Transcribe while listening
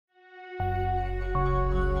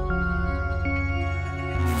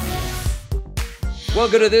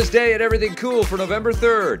Welcome to This Day and Everything Cool for November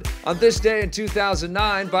 3rd. On this day in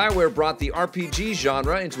 2009, BioWare brought the RPG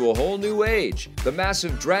genre into a whole new age. The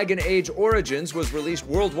massive Dragon Age Origins was released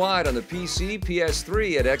worldwide on the PC,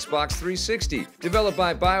 PS3, and Xbox 360. Developed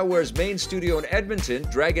by BioWare's main studio in Edmonton,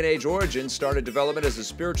 Dragon Age Origins started development as a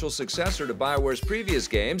spiritual successor to BioWare's previous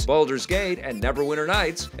games, Baldur's Gate and Neverwinter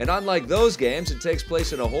Nights, and unlike those games, it takes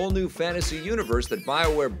place in a whole new fantasy universe that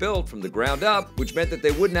BioWare built from the ground up, which meant that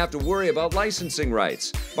they wouldn't have to worry about licensing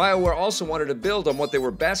rights. BioWare also wanted to build on what they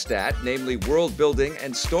were best at, namely world building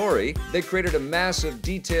and story. They created a massive,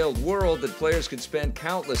 detailed world that players could spend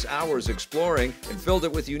countless hours exploring and filled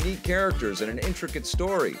it with unique characters and an intricate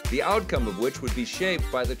story, the outcome of which would be shaped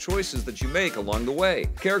by the choices that you make along the way.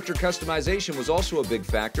 Character customization was also a big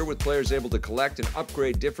factor, with players able to collect and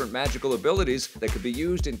upgrade different magical abilities that could be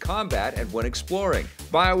used in combat and when exploring.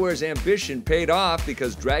 BioWare's ambition paid off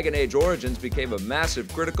because Dragon Age Origins became a massive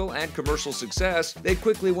critical and commercial success. They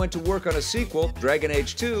quickly went to work on a sequel, Dragon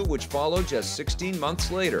Age 2, which followed just 16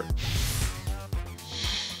 months later.